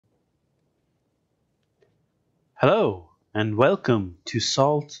Hello and welcome to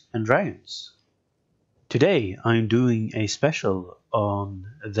Salt and Dragons. Today I'm doing a special on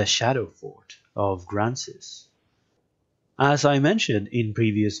the Shadow Fort of Grancis. As I mentioned in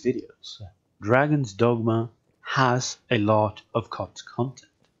previous videos, Dragon's Dogma has a lot of COD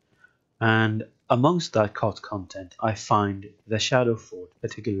content, and amongst that COD content I find the Shadow Fort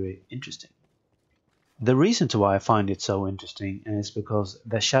particularly interesting. The reason to why I find it so interesting is because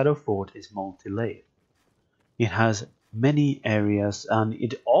the Shadow Fort is multi-layered. It has many areas and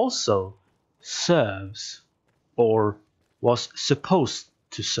it also serves or was supposed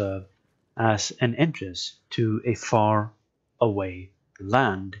to serve as an entrance to a far away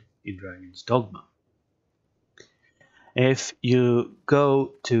land in Dragon's Dogma. If you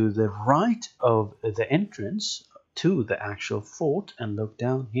go to the right of the entrance to the actual fort and look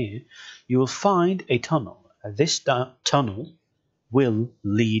down here, you will find a tunnel. This tunnel will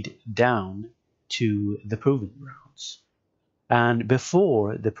lead down to the proving grounds, and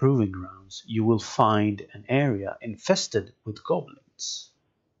before the proving grounds you will find an area infested with goblins.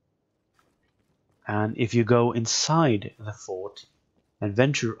 And if you go inside the fort and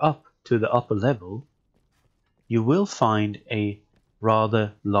venture up to the upper level, you will find a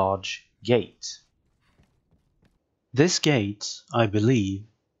rather large gate. This gate, I believe,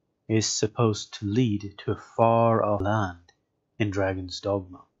 is supposed to lead to a far off land in Dragon's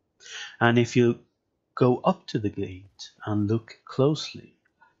Dogma. And if you go up to the gate and look closely,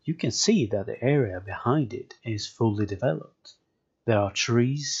 you can see that the area behind it is fully developed. There are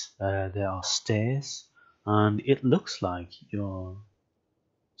trees, there are stairs, and it looks like you're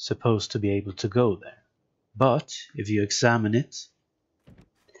supposed to be able to go there. But if you examine it,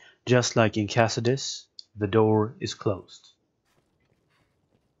 just like in Cassidus, the door is closed.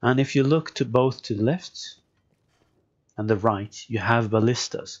 And if you look both to the left and the right, you have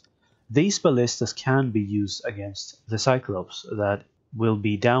ballistas. These ballistas can be used against the Cyclops that will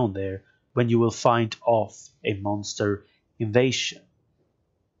be down there when you will fight off a monster invasion.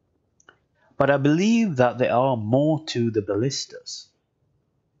 But I believe that there are more to the ballistas,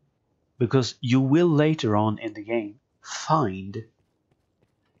 because you will later on in the game find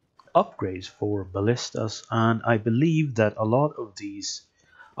upgrades for ballistas, and I believe that a lot of these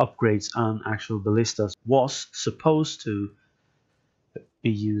upgrades and actual ballistas was supposed to be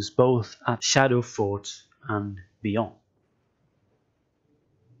used both at Shadow Fort and beyond.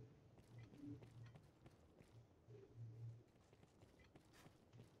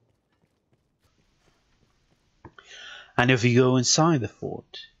 And if you go inside the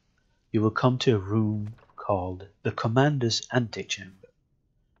fort, you will come to a room called the Commander's Antechamber.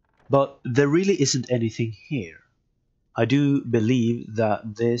 But there really isn't anything here. I do believe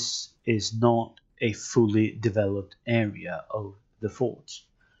that this is not a fully developed area of the fort.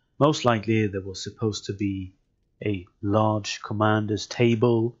 Most likely there was supposed to be a large commander's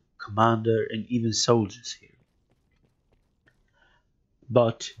table, commander, and even soldiers here.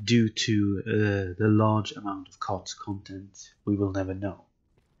 But due to the large amount of COD content, we will never know.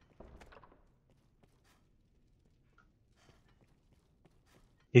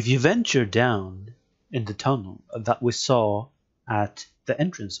 If you venture down in the tunnel that we saw at the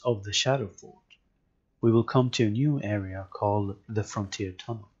entrance of the Shadow Fort, we will come to a new area called the Frontier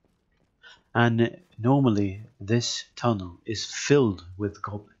Tunnel. And normally this tunnel is filled with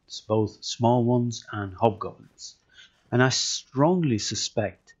goblins, both small ones and hobgoblins. And I strongly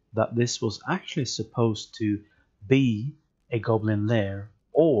suspect that this was actually supposed to be a goblin lair,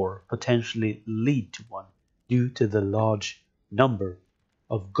 or potentially lead to one, due to the large number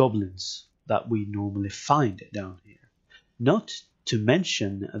of goblins that we normally find down here. Not to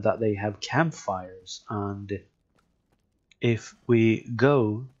mention that they have campfires, and if we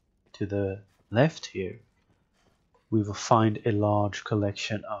go to the left here, we will find a large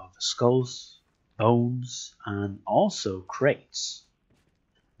collection of skulls, bones, and also crates.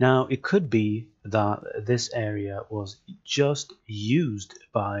 Now it could be that this area was just used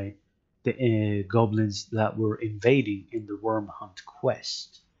by the goblins that were invading in the Worm Hunt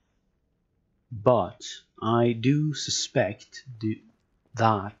quest. But I do suspect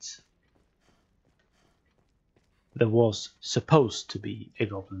that there was supposed to be a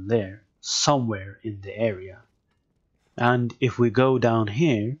goblin lair somewhere in the area. And if we go down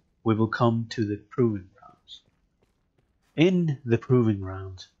here, we will come to the proving grounds. In the proving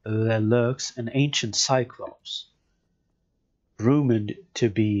grounds there lurks an ancient Cyclops, rumored to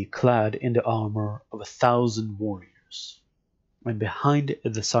be clad in the armor of 1,000 warriors. And behind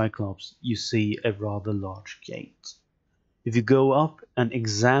the Cyclops you see a rather large gate. If you go up and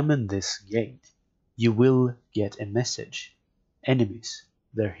examine this gate, you will get a message. Enemies,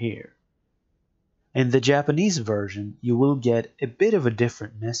 they're here. In the Japanese version, you will get a bit of a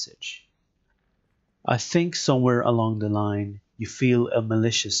different message. I think somewhere along the line you feel a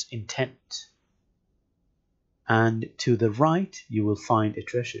malicious intent. And to the right you will find a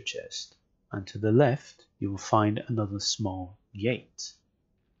treasure chest, and to the left you will find another small gate.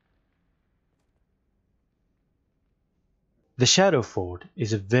 The Shadow Fort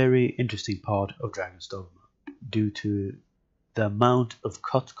is a very interesting part of Dragon's Dogma due to the amount of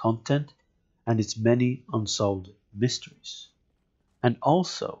cut content and its many unsolved mysteries. And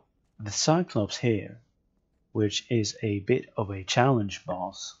also the Cyclops here, which is a bit of a challenge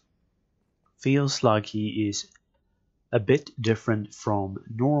boss, feels like he is a bit different from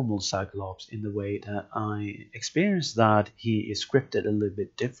normal Cyclops in the way that I experienced that he is scripted a little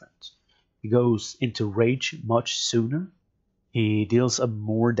bit different. He goes into rage much sooner. He deals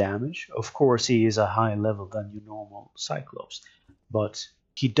more damage. Of course, he is a higher level than your normal Cyclops, but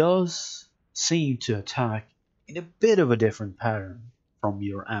he does seem to attack in a bit of a different pattern from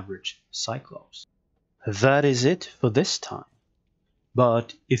your average Cyclops. That is it for this time.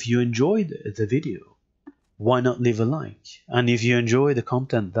 But if you enjoyed the video, why not leave a like? And if you enjoy the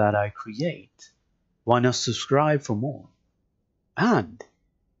content that I create, why not subscribe for more? And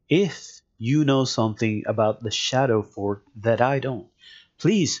if you know something about the Shadow Fort that I don't,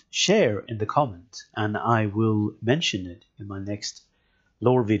 please share in the comments and I will mention it in my next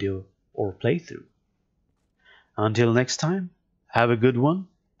lore video or playthrough. Until next time, have a good one,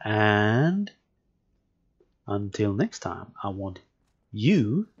 and until next time, I want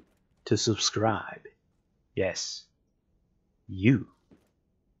you to subscribe. Yes, you.